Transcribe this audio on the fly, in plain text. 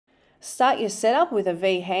Start your setup with a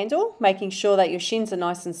V handle, making sure that your shins are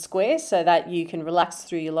nice and square so that you can relax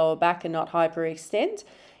through your lower back and not hyperextend.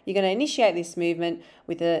 You're going to initiate this movement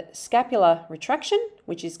with a scapular retraction,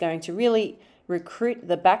 which is going to really recruit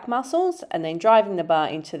the back muscles, and then driving the bar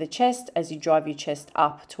into the chest as you drive your chest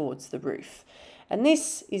up towards the roof. And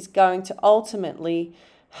this is going to ultimately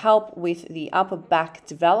help with the upper back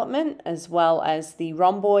development, as well as the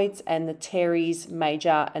rhomboids and the teres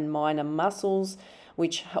major and minor muscles,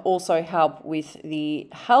 which also help with the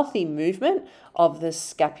healthy movement of the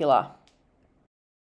scapula.